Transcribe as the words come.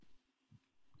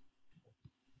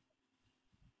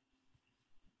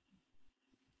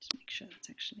sure that's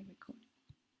actually recording.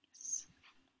 Yes.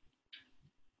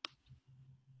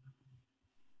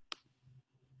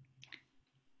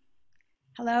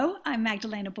 Hello, I'm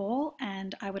Magdalena Ball,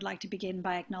 and I would like to begin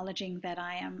by acknowledging that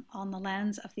I am on the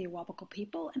lands of the Awabakal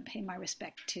people and pay my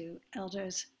respect to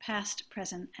elders past,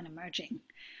 present, and emerging.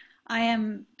 I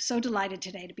am so delighted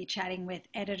today to be chatting with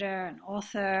editor and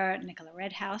author Nicola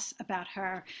Redhouse about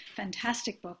her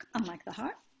fantastic book, Unlike the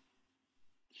Heart,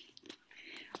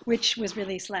 which was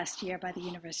released last year by the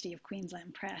University of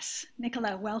Queensland Press.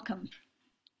 Nicola, welcome.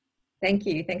 Thank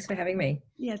you. Thanks for having me.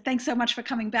 Yeah, thanks so much for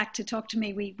coming back to talk to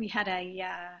me. We had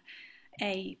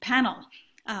a panel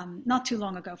not too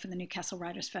long ago for the Newcastle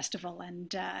Writers Festival,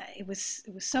 and it was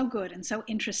so good and so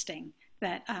interesting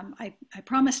that I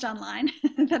promised online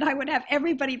that I would have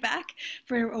everybody back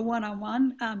for a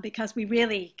one-on-one because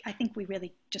I think we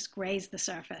really just grazed the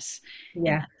surface in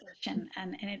that session,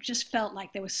 and it just felt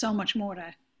like there was so much more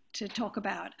to talk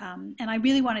about. And I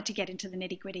really wanted to get into the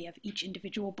nitty-gritty of each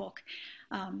individual book.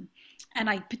 And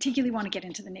I particularly want to get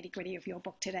into the nitty-gritty of your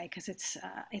book today because it's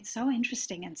so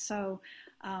interesting and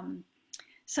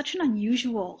such an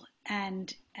unusual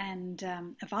and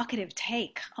evocative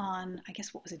take on, I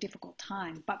guess, what was a difficult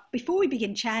time. But before we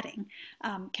begin chatting,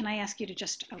 can I ask you to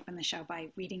just open the show by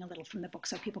reading a little from the book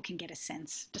so people can get a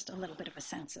sense, just a little bit of a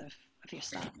sense of your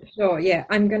style? Sure, yeah.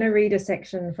 I'm going to read a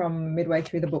section from midway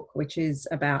through the book, which is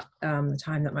about the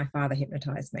time that my father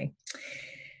hypnotized me.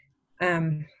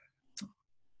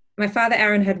 My father,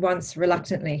 Aaron, had once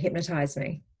reluctantly hypnotized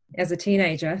me. As a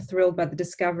teenager, thrilled by the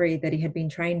discovery that he had been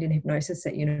trained in hypnosis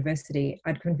at university,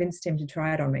 I'd convinced him to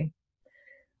try it on me.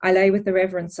 I lay with the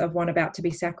reverence of one about to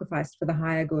be sacrificed for the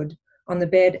higher good. On the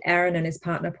bed, Aaron and his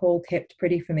partner Paul kept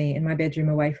pretty for me in my bedroom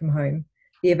away from home,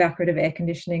 the evaporative air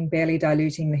conditioning barely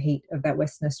diluting the heat of that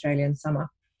Western Australian summer.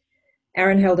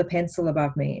 Aaron held a pencil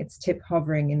above me, its tip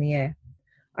hovering in the air.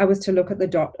 I was to look at the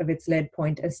dot of its lead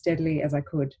point as steadily as I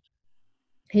could.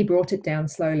 He brought it down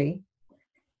slowly.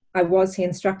 He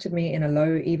instructed me in a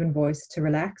low, even voice to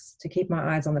relax, to keep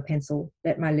my eyes on the pencil,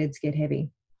 let my lids get heavy.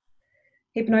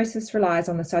 Hypnosis relies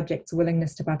on the subject's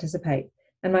willingness to participate,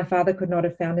 and my father could not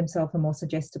have found himself a more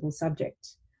suggestible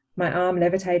subject. My arm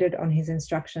levitated on his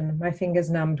instruction, my fingers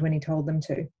numbed when he told them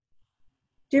to. Do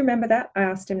you remember that? I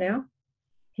asked him now.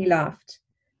 He laughed.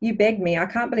 You begged me. I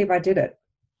can't believe I did it.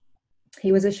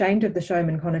 He was ashamed of the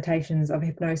showman connotations of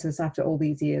hypnosis after all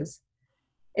these years.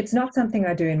 It's not something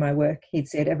I do in my work, he'd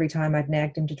said every time I'd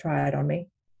nagged him to try it on me.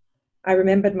 I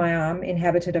remembered my arm,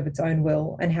 inhabited of its own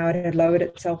will, and how it had lowered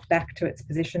itself back to its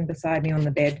position beside me on the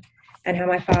bed, and how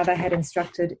my father had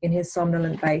instructed in his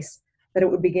somnolent bass that it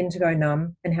would begin to go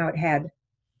numb, and how it had.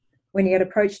 When he had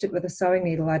approached it with a sewing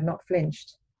needle, I'd not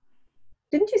flinched.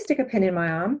 Didn't you stick a pin in my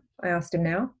arm? I asked him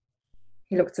now.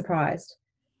 He looked surprised.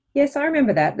 Yes, I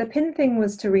remember that. The pin thing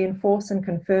was to reinforce and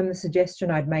confirm the suggestion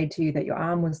I'd made to you that your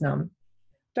arm was numb.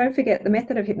 Don't forget, the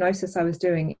method of hypnosis I was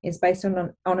doing is based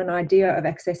on an idea of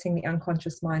accessing the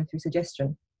unconscious mind through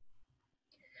suggestion.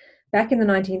 Back in the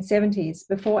 1970s,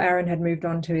 before Aaron had moved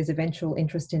on to his eventual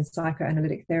interest in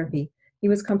psychoanalytic therapy, he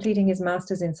was completing his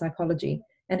master's in psychology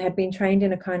and had been trained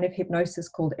in a kind of hypnosis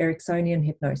called Ericksonian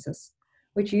hypnosis,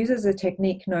 which uses a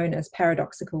technique known as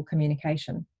paradoxical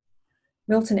communication.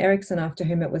 Milton Erickson, after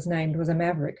whom it was named, was a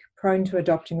maverick, prone to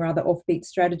adopting rather offbeat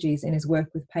strategies in his work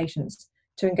with patients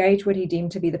to engage what he deemed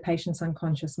to be the patient's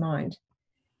unconscious mind.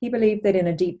 He believed that in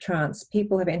a deep trance,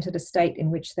 people have entered a state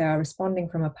in which they are responding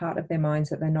from a part of their minds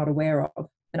that they're not aware of,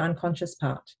 an unconscious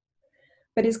part.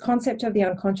 But his concept of the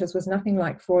unconscious was nothing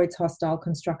like Freud's hostile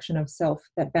construction of self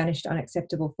that banished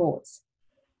unacceptable thoughts.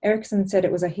 Erickson said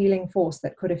it was a healing force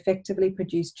that could effectively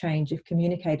produce change if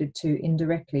communicated to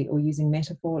indirectly or using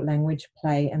metaphor, language,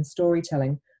 play, and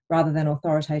storytelling rather than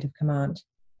authoritative command.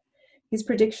 His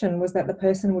prediction was that the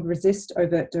person would resist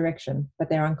overt direction, but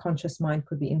their unconscious mind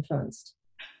could be influenced.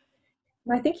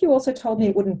 And I think you also told me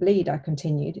it wouldn't bleed, I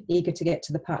continued, eager to get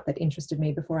to the part that interested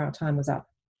me before our time was up.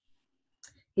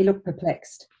 He looked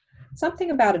perplexed.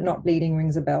 Something about it not bleeding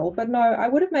rings a bell, but no, I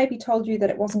would have maybe told you that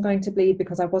it wasn't going to bleed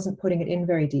because I wasn't putting it in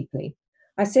very deeply.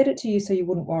 I said it to you so you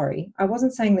wouldn't worry. I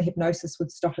wasn't saying the hypnosis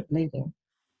would stop it bleeding.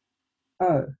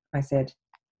 Oh, I said.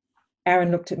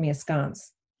 Aaron looked at me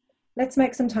askance. Let's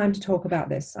make some time to talk about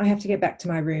this. I have to get back to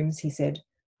my rooms, he said,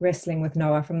 wrestling with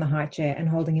Noah from the high chair and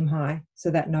holding him high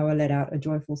so that Noah let out a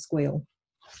joyful squeal.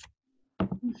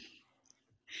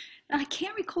 I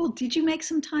can't recall, did you make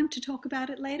some time to talk about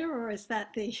it later, or is that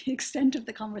the extent of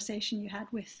the conversation you had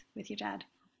with your dad?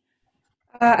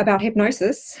 About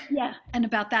hypnosis? Yeah, and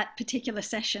about that particular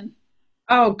session.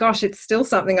 Oh gosh, it's still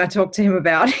something I talk to him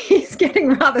about. He's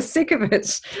getting rather sick of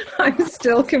it. I'm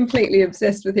still completely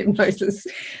obsessed with hypnosis,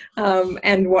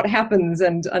 and what happens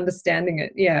and understanding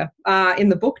it. Yeah. In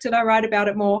the book, did I write about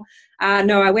it more?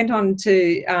 No, I went on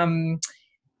to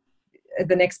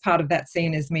the next part of that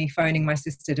scene is me phoning my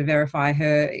sister to verify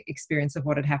her experience of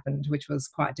what had happened, which was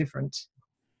quite different.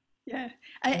 Yeah.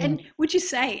 And would you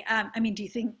say, I mean, do you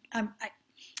think,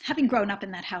 having grown up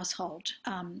in that household,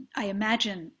 I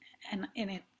imagine, and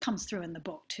it comes through in the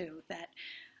book too, that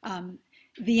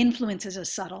the influences are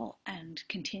subtle and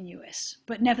continuous,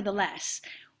 but nevertheless,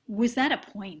 was that a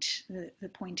point, the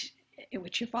point at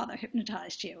which your father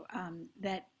hypnotized you,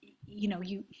 that,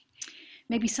 you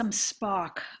maybe some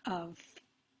spark of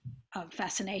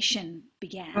fascination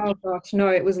began? Oh gosh, no,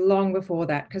 it was long before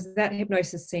that, because that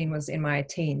hypnosis scene was in my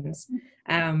teens.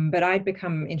 But I'd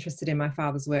become interested in my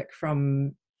father's work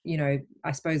from,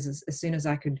 I suppose as soon as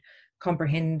I could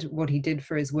comprehend what he did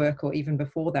for his work, or even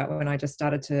before that, when I just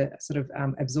started to sort of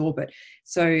absorb it.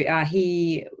 So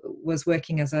he was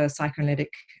working as a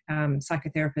psychoanalytic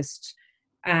psychotherapist,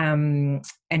 and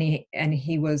he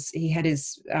had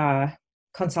his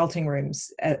consulting rooms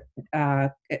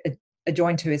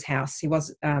adjoined to his house. He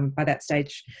was by that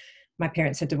stage, my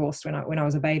parents had divorced when I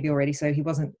was a baby already, so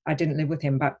I didn't live with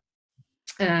him. But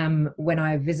when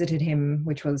I visited him,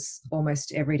 which was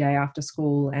almost every day after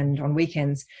school and on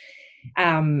weekends,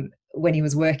 when he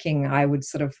was working, I would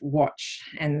sort of watch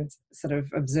and sort of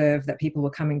observe that people were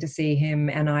coming to see him,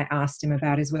 and I asked him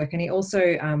about his work. And he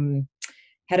also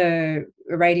had a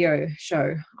radio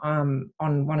show on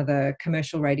one of the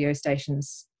commercial radio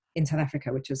stations in South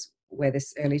Africa, which is where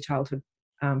this early childhood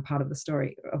part of the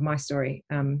story, of my story,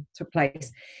 took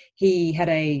place. He had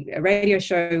a radio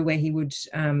show where he would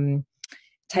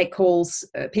take calls.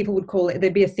 People would call.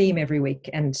 There'd be a theme every week,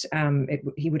 and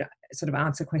he would sort of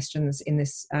answer questions in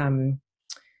this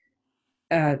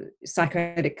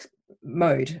psychotic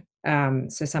mode.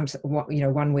 So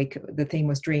 1 week the theme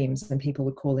was dreams, and people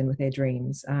would call in with their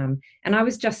dreams. And I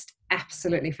was just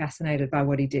absolutely fascinated by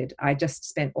what he did. I just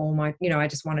spent all my, I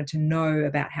just wanted to know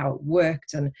about how it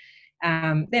worked. And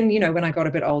then, when I got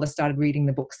a bit older, started reading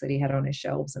the books that he had on his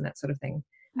shelves and that sort of thing.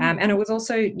 And it was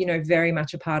also, very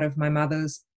much a part of my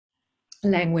mother's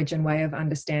language and way of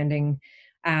understanding.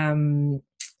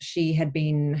 She had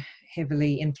been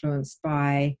heavily influenced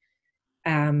by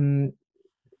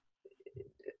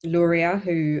Luria,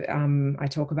 who I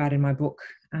talk about in my book,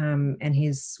 and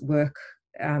his work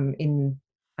in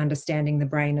understanding the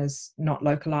brain as not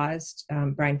localized,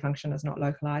 brain function as not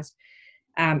localized,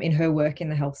 in her work in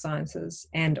the health sciences.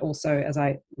 And also, as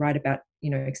I write about,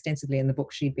 extensively in the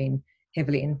book, she'd been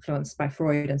heavily influenced by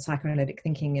Freud and psychoanalytic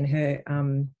thinking in her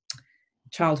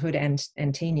childhood and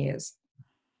teen years.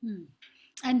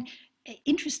 And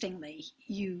interestingly,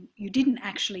 you didn't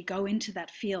actually go into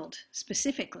that field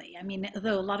specifically. I mean,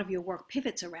 although a lot of your work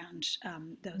pivots around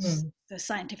those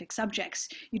scientific subjects,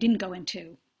 you didn't go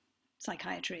into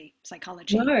psychiatry,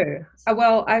 psychology. No.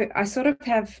 Well, I sort of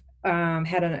have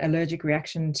had an allergic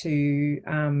reaction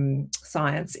to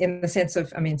science, in the sense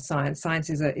of, science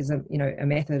is a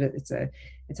method. It's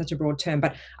such a broad term,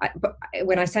 but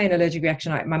when I say an allergic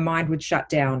reaction, my mind would shut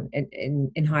down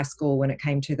in high school when it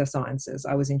came to the sciences.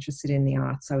 I was interested in the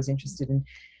arts. I was interested in,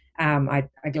 I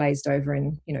glazed over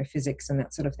in, physics and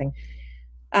that sort of thing.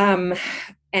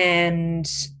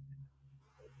 And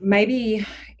maybe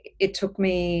it took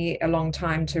me a long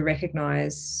time to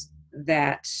recognize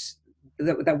that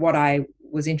what I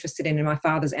was interested in my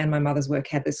father's and my mother's work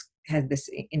had this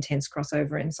intense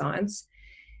crossover in science.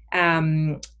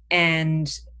 And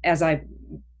as I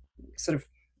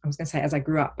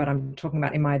grew up, but I'm talking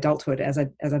about in my adulthood, as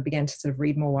I began to sort of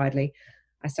read more widely,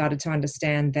 I started to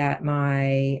understand that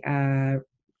my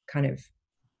kind of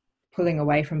pulling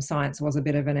away from science was a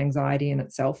bit of an anxiety in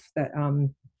itself. That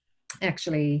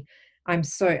actually, I'm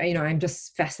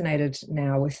just fascinated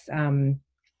now with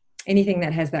anything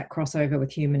that has that crossover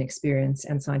with human experience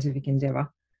and scientific endeavor.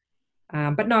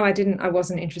 But no, I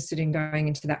wasn't interested in going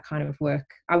into that kind of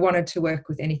work. I wanted to work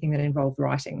with anything that involved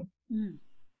writing,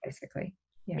 basically.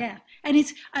 Yeah. And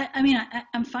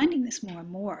I'm finding this more and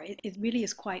more. It really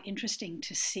is quite interesting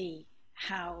to see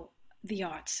how the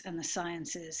arts and the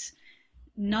sciences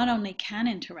not only can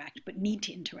interact, but need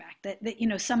to interact. That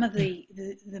some of the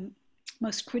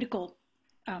most critical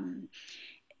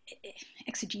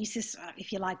exegesis,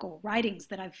 if you like, or writings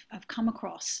that I've come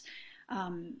across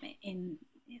in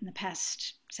the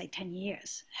past, say, 10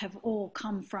 years, have all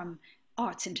come from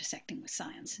arts intersecting with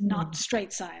science, not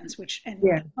straight science,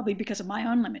 probably because of my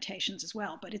own limitations as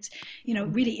well. But it's,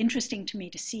 really interesting to me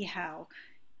to see how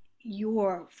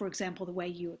for example, the way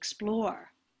you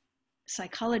explore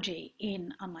psychology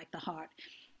in Unlike the Heart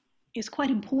is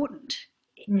quite important,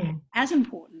 Mm. as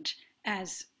important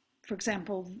as, for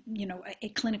example, a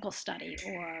clinical study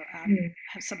or Mm.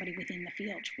 have somebody within the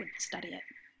field would study it.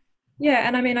 Yeah,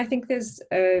 and I mean, I think there's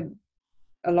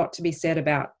a lot to be said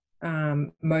about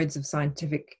modes of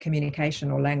scientific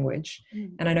communication or language.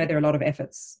 Mm. And I know there are a lot of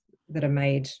efforts that are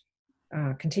made,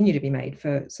 continue to be made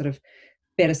for sort of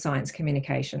better science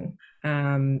communication.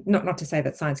 Not to say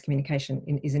that science communication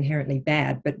is inherently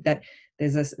bad, but that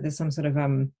there's some sort of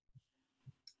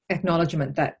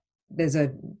acknowledgement that there's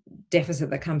a deficit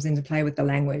that comes into play with the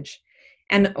language.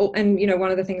 And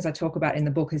one of the things I talk about in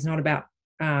the book is not about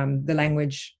the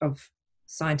language of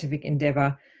scientific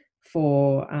endeavor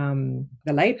for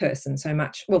the layperson so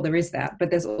much. Well, there is that, but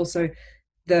there's also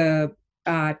the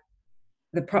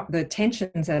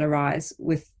tensions that arise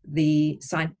with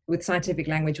with scientific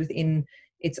language within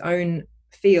its own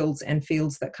fields and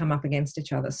fields that come up against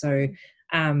each other. So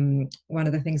one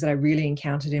of the things that I really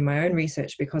encountered in my own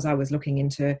research, because I was looking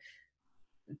into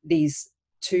these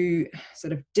two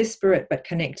sort of disparate but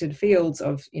connected fields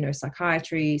of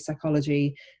psychiatry,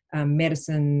 psychology,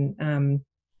 medicine,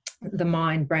 the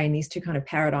mind, brain, these two kind of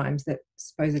paradigms that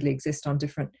supposedly exist on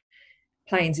different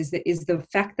planes, is the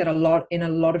fact that in a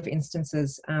lot of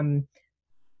instances,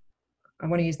 I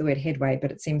want to use the word headway,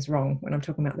 but it seems wrong when I'm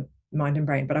talking about the mind and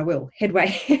brain, but I will.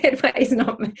 Headway is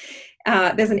not,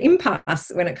 there's an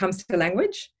impasse when it comes to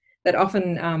language, that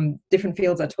often different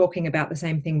fields are talking about the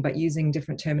same thing but using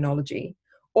different terminology,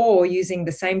 or using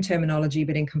the same terminology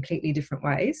but in completely different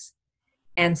ways.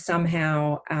 And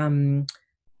somehow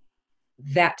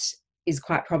that is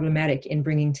quite problematic in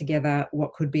bringing together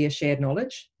what could be a shared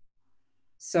knowledge.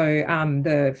 So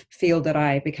the field that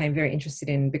I became very interested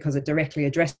in, because it directly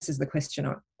addresses the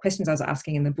questions I was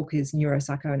asking in the book, is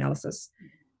neuropsychoanalysis,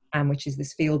 which is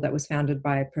this field that was founded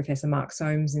by Professor Mark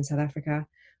Soames in South Africa,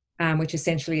 which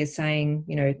essentially is saying,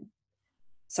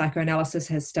 psychoanalysis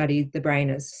has studied the brain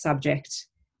as subject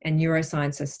and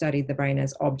neuroscience has studied the brain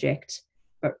as object,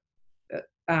 but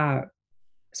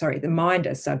the mind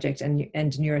as subject, and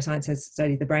neuroscience has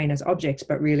studied the brain as object,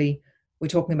 but really we're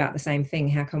talking about the same thing.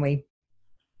 How can we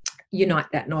unite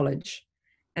that knowledge?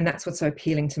 And that's what's so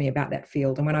appealing to me about that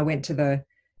field. And when I went to the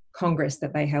Congress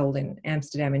that they held in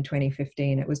Amsterdam in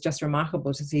 2015, it was just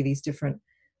remarkable to see these different,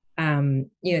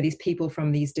 these people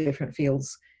from these different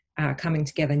fields coming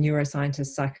together,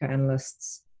 neuroscientists,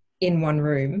 psychoanalysts, in one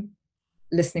room,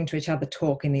 listening to each other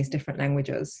talk in these different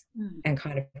languages and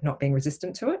kind of not being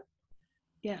resistant to it.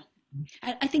 Yeah.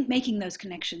 I think making those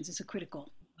connections is a critical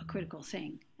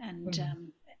thing.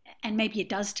 And maybe it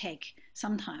does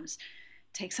sometimes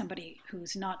take somebody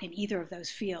who's not in either of those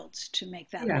fields to make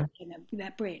that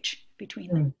that bridge between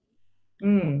them.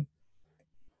 Mm.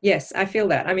 Yes, I feel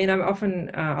that. I mean, I'm often,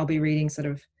 I'll be reading sort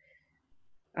of,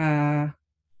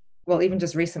 even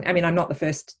just recently, I mean, I'm not the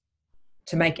first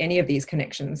to make any of these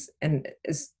connections. And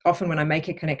as often when I make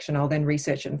a connection, I'll then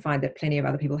research it and find that plenty of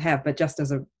other people have. But just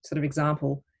as a sort of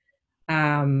example,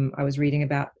 I was reading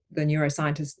about the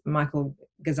neuroscientist Michael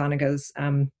Gazzaniga's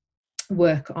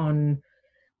work on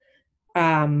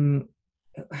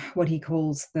what he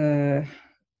calls I've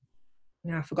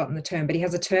forgotten the term, but he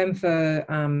has a term for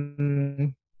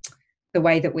the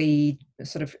way that we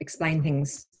sort of explain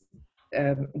things,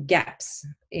 gaps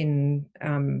in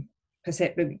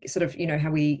sort of,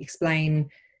 how we explain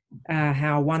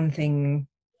how one thing,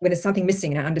 when there's something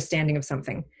missing in our understanding of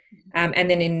something. And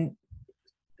then in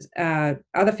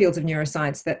other fields of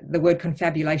neuroscience, that the word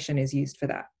confabulation is used for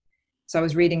that. So I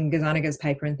was reading Gazzaniga's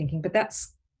paper and thinking, but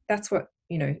that's what,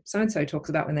 so-and-so talks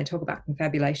about when they talk about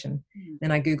confabulation.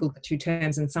 Then I Googled the two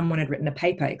terms and someone had written a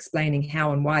paper explaining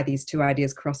how and why these two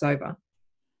ideas cross over.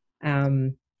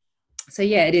 So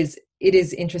yeah, it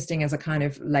is interesting as a kind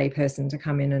of lay person to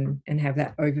come in and have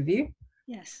that overview.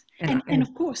 Yes. And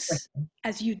of course,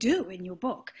 as you do in your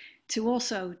book, to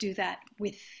also do that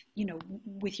with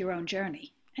your own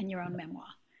journey and your own memoir.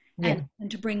 And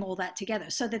to bring all that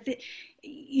together, so that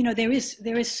there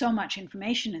is so much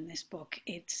information in this book.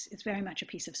 It's very much a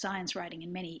piece of science writing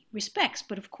in many respects,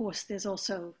 but of course there's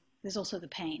also the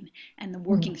pain and the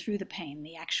working through the pain,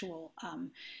 the actual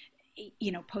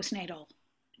postnatal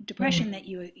depression that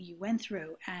you went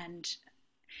through. And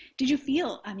did you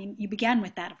feel? I mean, you began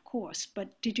with that, of course,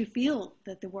 but did you feel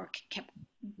that the work kept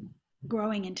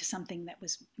growing into something that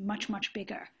was much, much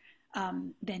bigger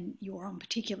than your own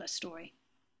particular story?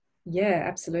 Yeah,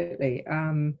 absolutely.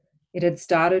 It had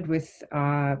started with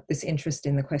this interest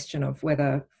in the question of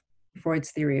whether Freud's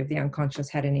theory of the unconscious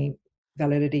had any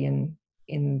validity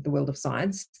in the world of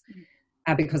science,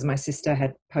 because my sister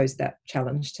had posed that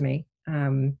challenge to me.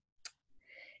 And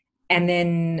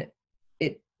then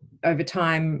over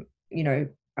time,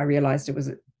 I realized it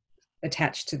was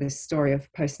attached to this story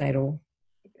of postnatal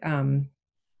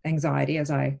anxiety,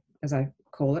 as I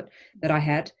call it, that I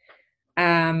had.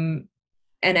 And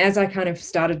as I kind of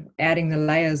started adding the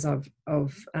layers of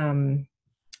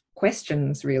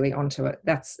questions really onto it,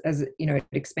 that's as it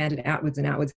expanded outwards and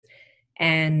outwards,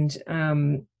 and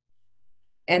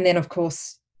then of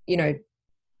course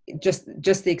just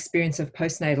the experience of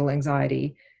postnatal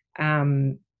anxiety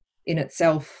in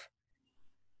itself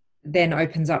then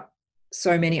opens up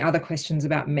so many other questions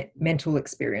about mental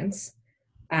experience.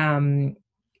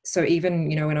 So even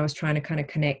when I was trying to kind of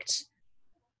connect,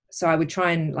 so I would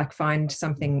try and like find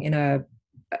something in a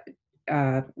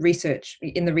research,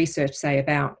 say,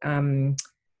 about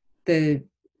the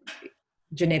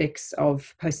genetics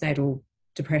of postnatal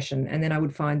depression, and then I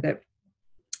would find that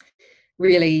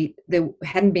really there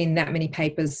hadn't been that many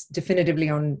papers definitively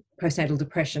on postnatal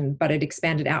depression, but it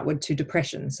expanded outward to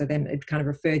depression. So then it kind of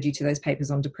referred you to those papers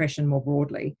on depression more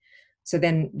broadly. So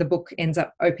then the book ends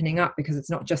up opening up, because it's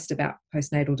not just about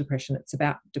postnatal depression, it's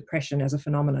about depression as a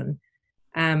phenomenon.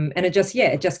 And it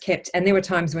just kept, and there were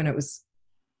times when it was,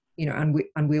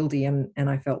 unwieldy, and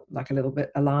I felt like a little bit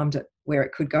alarmed at where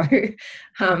it could go.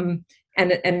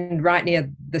 And right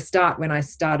near the start, when I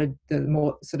started the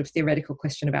more sort of theoretical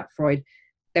question about Freud,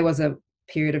 there was a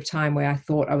period of time where I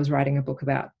thought I was writing a book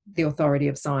about the authority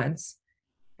of science.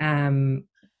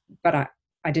 But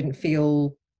I didn't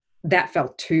feel, that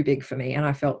felt too big for me, and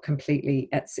I felt completely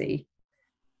at sea.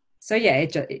 So yeah,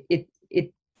 it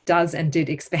does and did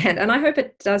expand, and I hope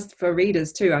it does for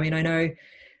readers too. I mean, I know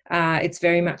it's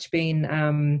very much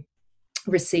been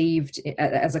received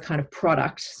as a kind of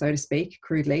product, so to speak,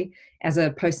 crudely, as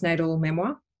a postnatal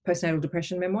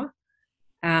depression memoir.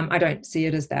 I don't see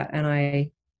it as that, and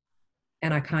I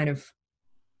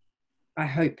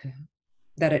hope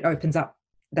that it opens up,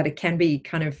 that it can be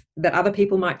kind of, that other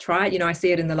people might try it. I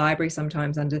see it in the library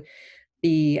sometimes under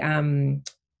the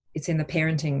it's in the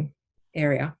parenting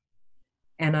area,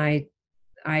 and I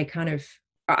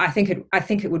think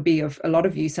it would be of a lot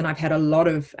of use, and I've had a lot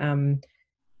of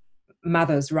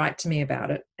mothers write to me about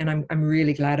it, and I'm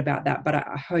really glad about that, but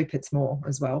I hope it's more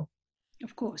as well.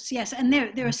 Of course, yes. And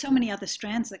there are so many other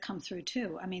strands that come through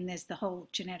too. I mean, there's the whole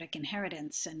genetic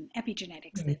inheritance and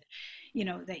epigenetics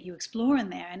that you explore in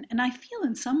there. And I feel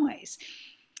in some ways,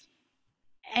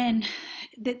 and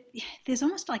that there's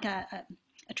almost like a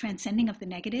transcending of the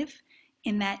negative,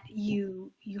 in that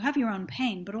you have your own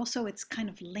pain, but also it's kind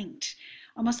of linked,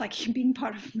 almost like being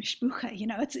part of Mishpucha.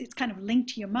 It's kind of linked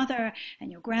to your mother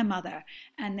and your grandmother,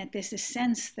 and that there's this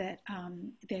sense that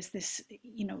there's this,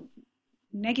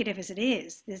 negative as it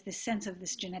is, there's this sense of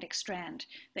this genetic strand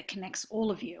that connects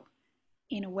all of you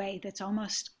in a way that's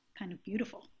almost kind of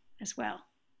beautiful as well.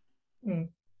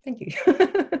 Thank you.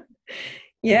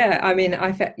 Yeah, I mean,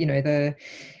 I felt, the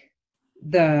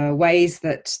ways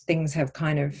that things have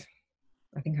kind of,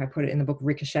 I think I put it in the book,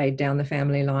 ricocheted down the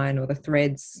family line, or the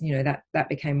threads, that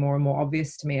became more and more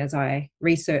obvious to me as I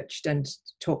researched and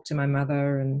talked to my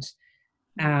mother, and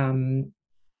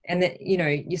that,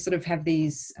 you sort of have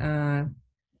these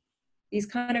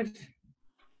kind of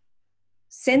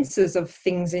senses of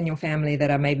things in your family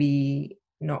that are maybe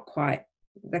not quite,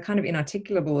 they're kind of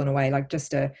inarticulable in a way, like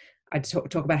I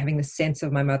talk about having the sense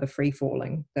of my mother free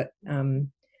falling, that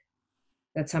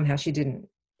somehow she didn't,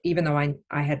 even though I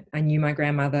knew my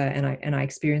grandmother and I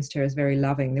experienced her as very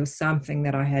loving, there was something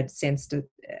that I had sensed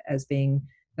as being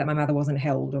that my mother wasn't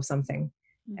held, or something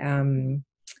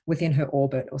within her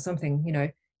orbit, or something,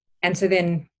 and so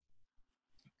then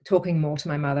talking more to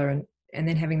my mother, and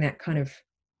then having that kind of,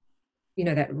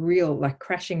 that real, like,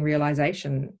 crashing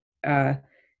realization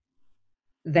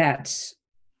that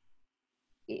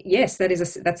yes,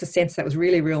 that's a sense that was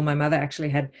really real. My mother actually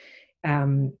had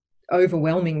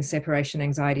overwhelming separation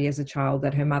anxiety as a child,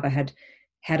 that her mother had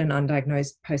an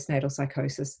undiagnosed postnatal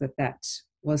psychosis, that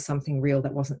was something real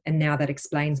that wasn't, and now that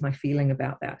explains my feeling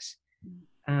about that.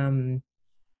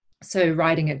 So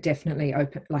writing it definitely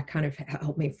kind of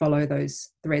helped me follow those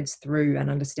threads through and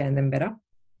understand them better.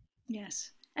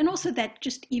 Yes. And also that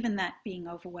just even that being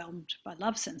overwhelmed by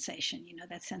love sensation,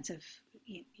 that sense of,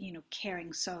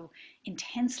 caring so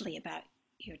intensely about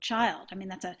your child. I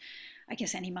mean, I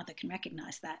guess any mother can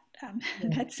recognize that,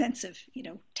 that sense of,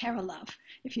 terror love,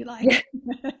 if you like.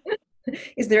 Yeah.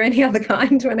 Is there any other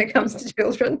kind when it comes to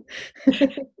children?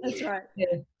 That's right.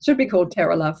 Yeah. Should be called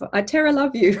terror love. I terror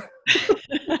love you.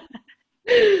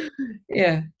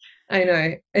 Yeah, I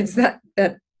know. It's that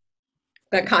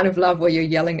kind of love where you're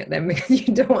yelling at them because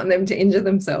you don't want them to injure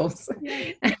themselves.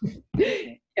 Yeah.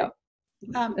 Yeah.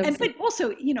 But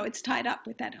also, it's tied up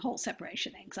with that whole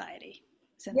separation anxiety.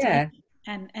 Yeah.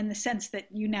 And the sense that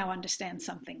you now understand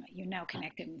something, you're now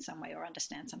connected in some way, or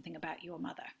understand something about your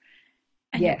mother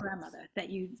and your Yes. grandmother that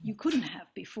you couldn't have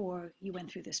before you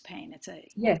went through this pain. It's a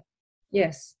Yeah.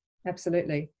 Yes,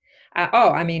 absolutely.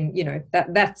 I mean,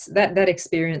 that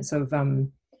experience of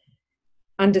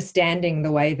understanding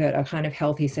the way that a kind of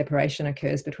healthy separation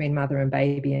occurs between mother and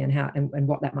baby, and how and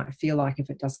what that might feel like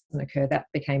if it doesn't occur, that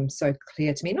became so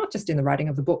clear to me, not just in the writing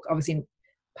of the book. Obviously,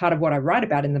 part of what I write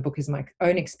about in the book is my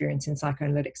own experience in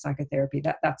psychoanalytic psychotherapy.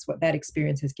 That's what that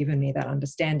experience has given me, that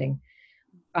understanding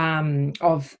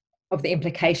of the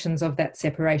implications of that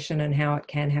separation and how it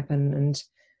can happen.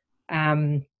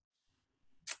 And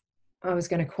I was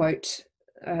going to quote,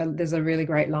 there's a really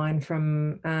great line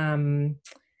from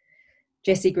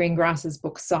Jessie Greengrass's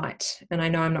book Sight, and I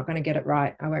know I'm not going to get it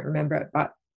right, I won't remember it,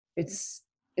 but it's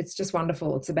just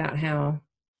wonderful. It's about how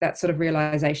that sort of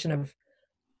realization of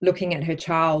looking at her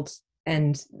child,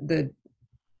 and the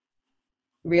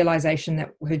realization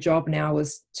that her job now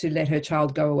was to let her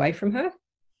child go away from her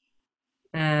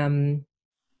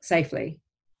safely.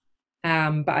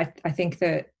 But I think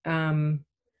that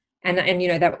and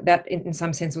that in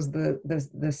some sense was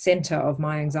the center of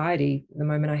my anxiety the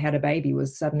moment I had a baby,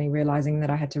 was suddenly realizing that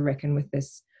I had to reckon with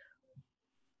this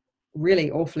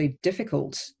really awfully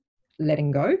difficult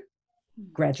letting go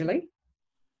gradually.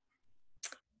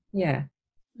 Yeah.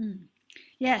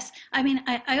 Yes. I mean,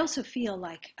 I also feel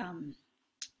like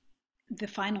the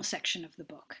final section of the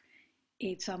book,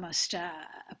 it's almost a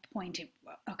point of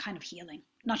a kind of healing,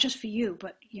 not just for you,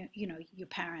 but your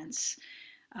parents.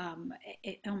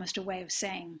 Almost a way of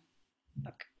saying,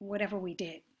 look, whatever we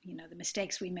did, the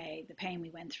mistakes we made, the pain we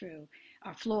went through,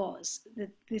 our flaws,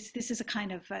 this is a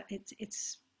kind of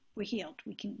we're healed.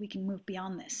 We can move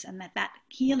beyond this, and that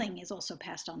healing is also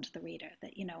passed on to the reader.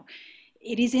 That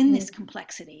it is in this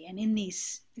complexity and in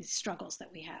these struggles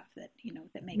that we have that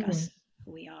that make us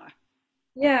who we are.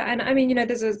 Yeah, and I mean,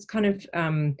 there's a kind of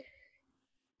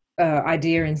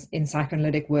idea in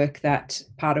psychoanalytic work that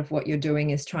part of what you're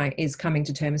doing is coming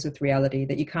to terms with reality,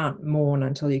 that you can't mourn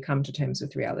until you come to terms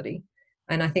with reality.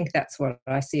 And I think that's what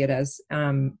I see it as,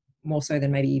 more so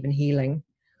than maybe even healing.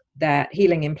 That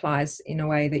healing implies in a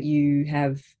way that you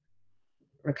have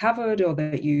recovered, or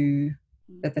that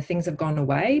the things have gone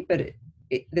away, but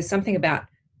there's something about,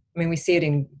 I mean, we see it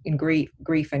in grief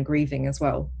and grieving as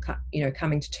well,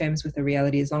 coming to terms with the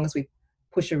reality. As long as we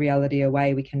push a reality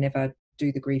away, we can never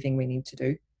do the grieving we need to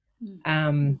do.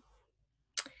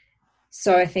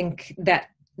 So I think that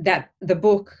the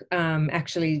book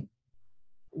actually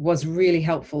was really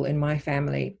helpful in my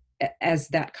family as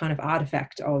that kind of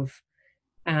artifact of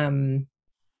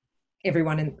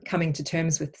everyone coming to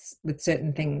terms with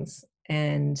certain things,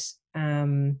 and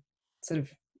sort of,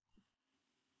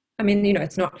 I mean,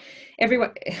 it's not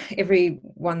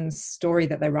everyone's story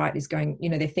that they write is going,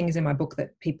 there are things in my book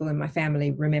that people in my family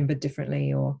remembered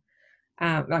differently, or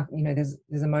there's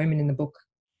a moment in the book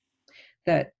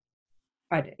that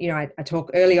I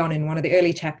talk early on in one of the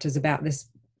early chapters about this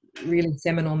really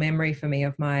seminal memory for me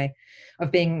of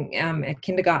being at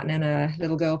kindergarten, and a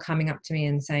little girl coming up to me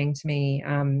and saying to me,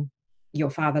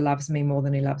 your father loves me more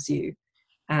than he loves you,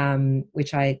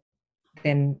 which I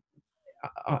then,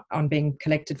 on being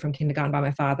collected from kindergarten by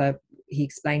my father, he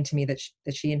explained to me that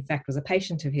she in fact was a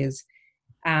patient of his,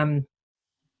 and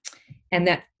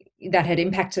that had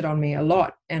impacted on me a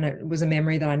lot, and it was a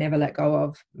memory that I never let go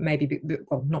of.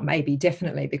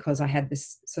 Definitely, because I had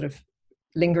this sort of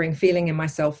lingering feeling in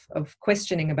myself of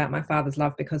questioning about my father's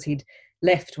love because he'd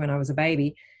left when I was a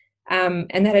baby,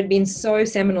 and that had been so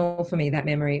seminal for me, that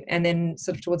memory. And then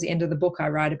sort of towards the end of the book, I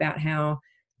write about how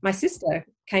my sister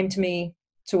came to me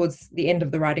towards the end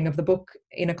of the writing of the book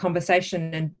in a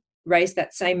conversation and raised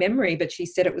that same memory, but she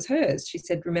said it was hers. She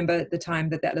said, remember the time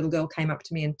that little girl came up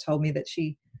to me and told me that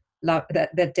she loved,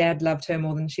 that dad loved her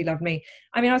more than she loved me.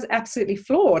 I mean, I was absolutely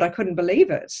floored. I couldn't believe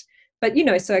it. But,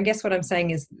 so I guess what I'm saying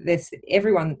is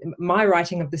my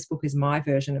writing of this book is my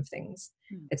version of things.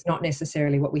 It's not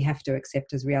necessarily what we have to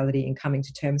accept as reality and coming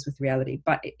to terms with reality,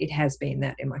 but it has been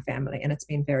that in my family, and it's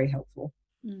been very helpful.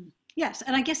 Yes.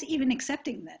 And I guess even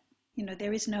accepting that,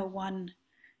 there is no one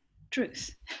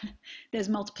truth. There's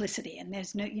multiplicity, and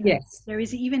there's no, yes. There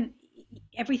is even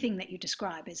everything that you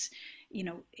describe is,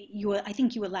 I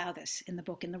think you allow this in the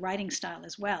book, in the writing style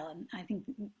as well. And I think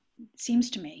it seems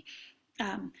to me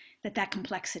that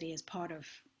complexity is part of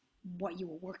what you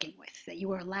were working with, that you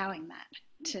were allowing that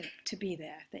to be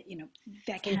there, that,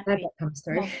 that can be that comes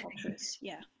through. multiple truths.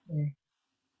 Yeah.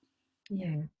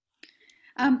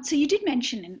 So you did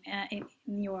mention in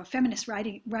your Feminist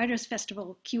Writers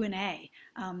Festival Q&A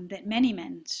that many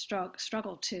men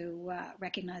struggle to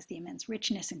recognize the immense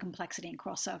richness and complexity and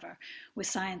crossover with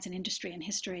science and industry and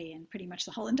history and pretty much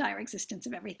the whole entire existence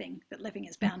of everything that living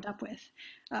is bound up with.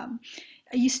 Are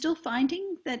you still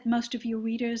finding that most of your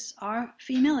readers are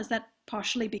female? Is that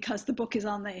partially because the book is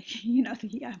on the,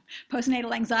 the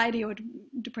postnatal anxiety or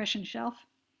depression shelf?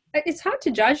 It's hard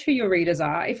to judge who your readers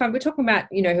are. If we're talking about,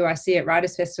 who I see at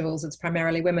writers' festivals, it's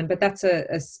primarily women, but that's a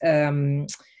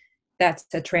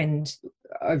trend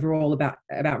overall about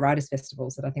writers'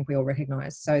 festivals that I think we all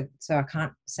recognise. So I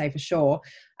can't say for sure.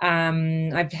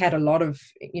 I've had a lot of,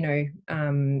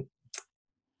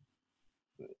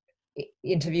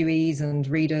 interviewees and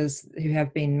readers who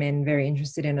have been men very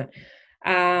interested in it.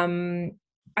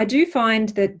 I do find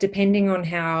that depending on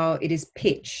how it is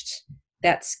pitched,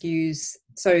 that skews.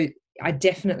 So I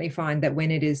definitely find that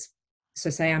when it is, so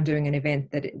say I'm doing an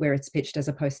event where it's pitched as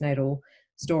a postnatal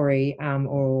story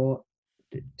or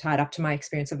tied up to my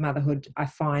experience of motherhood, I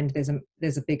find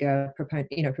there's a bigger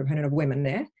proponent of women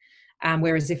there.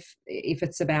 Whereas if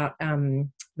it's about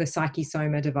the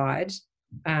psyche-soma divide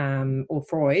or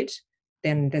Freud,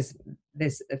 then there's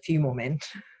a few more men.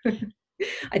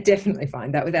 I definitely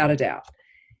find that without a doubt.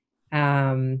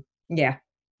 Yeah.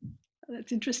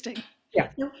 That's interesting. Yeah.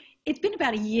 So it's been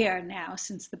about a year now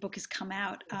since the book has come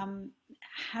out.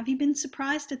 Have you been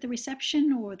surprised at the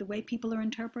reception or the way people are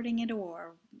interpreting it,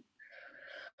 or?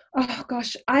 Oh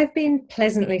gosh, I've been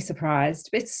pleasantly surprised.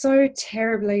 It's so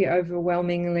terribly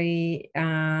overwhelmingly,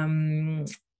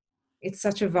 it's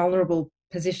such a vulnerable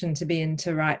position to be in,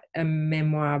 to write a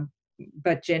memoir,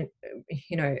 but a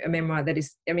memoir that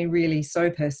is, really so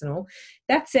personal.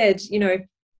 That said,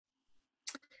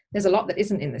 there's a lot that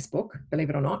isn't in this book, believe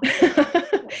it or not.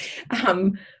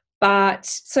 But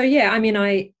so, yeah,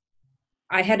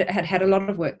 I had a lot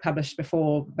of work published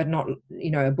before, but not,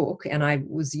 a book. And I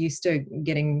was used to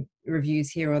getting reviews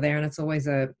here or there, and it's always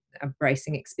a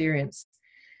bracing experience.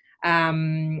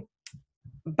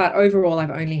 But overall, I've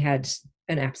only had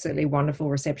an absolutely wonderful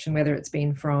reception, whether it's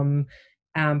been from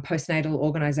postnatal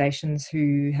organisations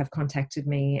who have contacted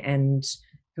me and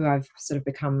who I've sort of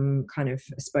become kind of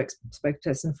a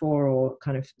spokesperson for, or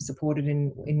kind of supported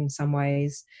in some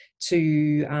ways,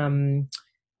 to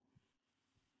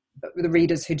the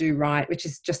readers who do write, which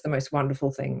is just the most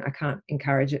wonderful thing. I can't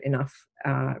encourage it enough,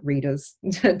 readers,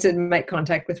 to make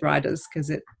contact with writers, because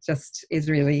it just is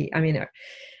really,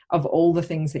 of all the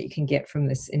things that you can get from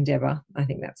this endeavour, I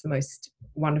think that's the most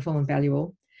wonderful and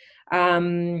valuable.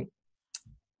 And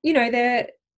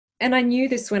I knew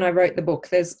this when I wrote the book,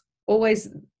 there's always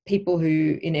people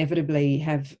who inevitably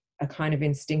have a kind of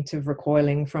instinctive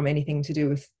recoiling from anything to do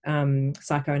with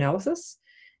psychoanalysis.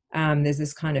 There's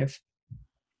this kind of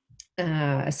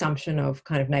assumption of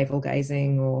kind of navel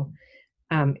gazing, or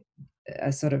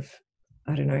a sort of,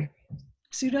 I don't know,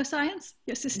 pseudoscience,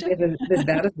 your sister? There's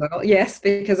that as well. Yes,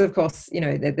 because of course,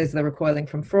 there's the recoiling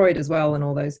from Freud as well, and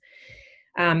all those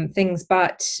things.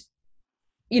 But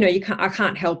I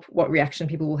can't help what reaction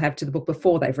people will have to the book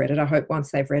before they've read it. I hope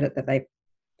once they've read it that they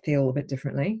feel a bit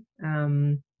differently.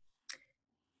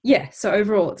 So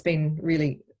overall, it's been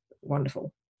really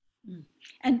wonderful.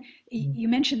 And you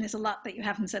mentioned there's a lot that you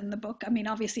haven't said in the book.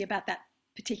 Obviously about that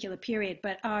particular period,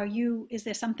 but is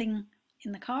there something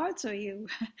in the cards, or you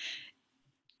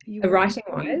writing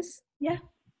wise? Yeah.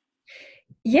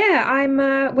 I'm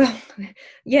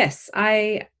yes,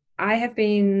 I have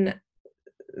been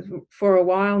for a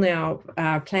while now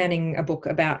planning a book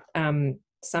about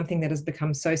something that has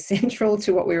become so central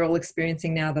to what we're all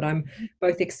experiencing now, that I'm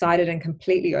both excited and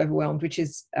completely overwhelmed, which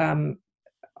is on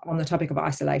the topic of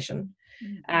isolation.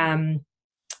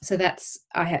 So that's,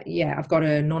 I've got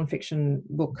a nonfiction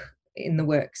book in the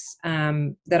works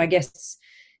that I guess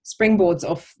springboards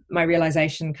off my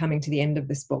realization coming to the end of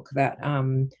this book that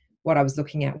what I was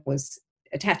looking at was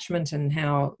attachment, and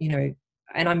how,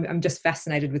 and I'm just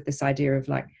fascinated with this idea of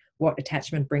like what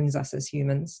attachment brings us as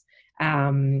humans.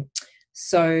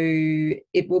 So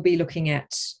it will be looking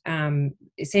at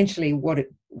essentially what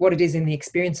it is in the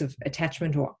experience of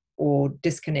attachment or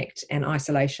disconnect and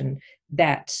isolation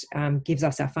that gives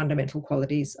us our fundamental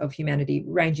qualities of humanity,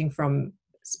 ranging from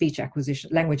speech acquisition,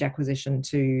 language acquisition,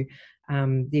 to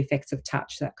the effects of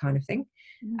touch, that kind of thing.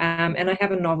 And I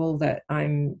have a novel that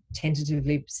I'm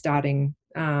tentatively starting,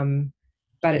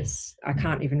 but I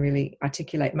can't even really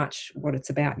articulate much what it's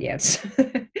about yet. So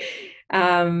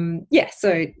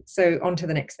on to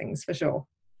the next things for sure.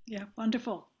 Yeah,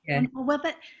 wonderful. Yeah. Wonderful. Well,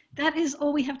 that is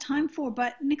all we have time for.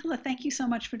 But Nicola, thank you so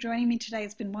much for joining me today.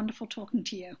 It's been wonderful talking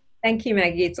to you. Thank you,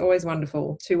 Maggie. It's always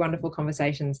wonderful. 2 wonderful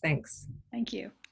conversations. Thanks. Thank you.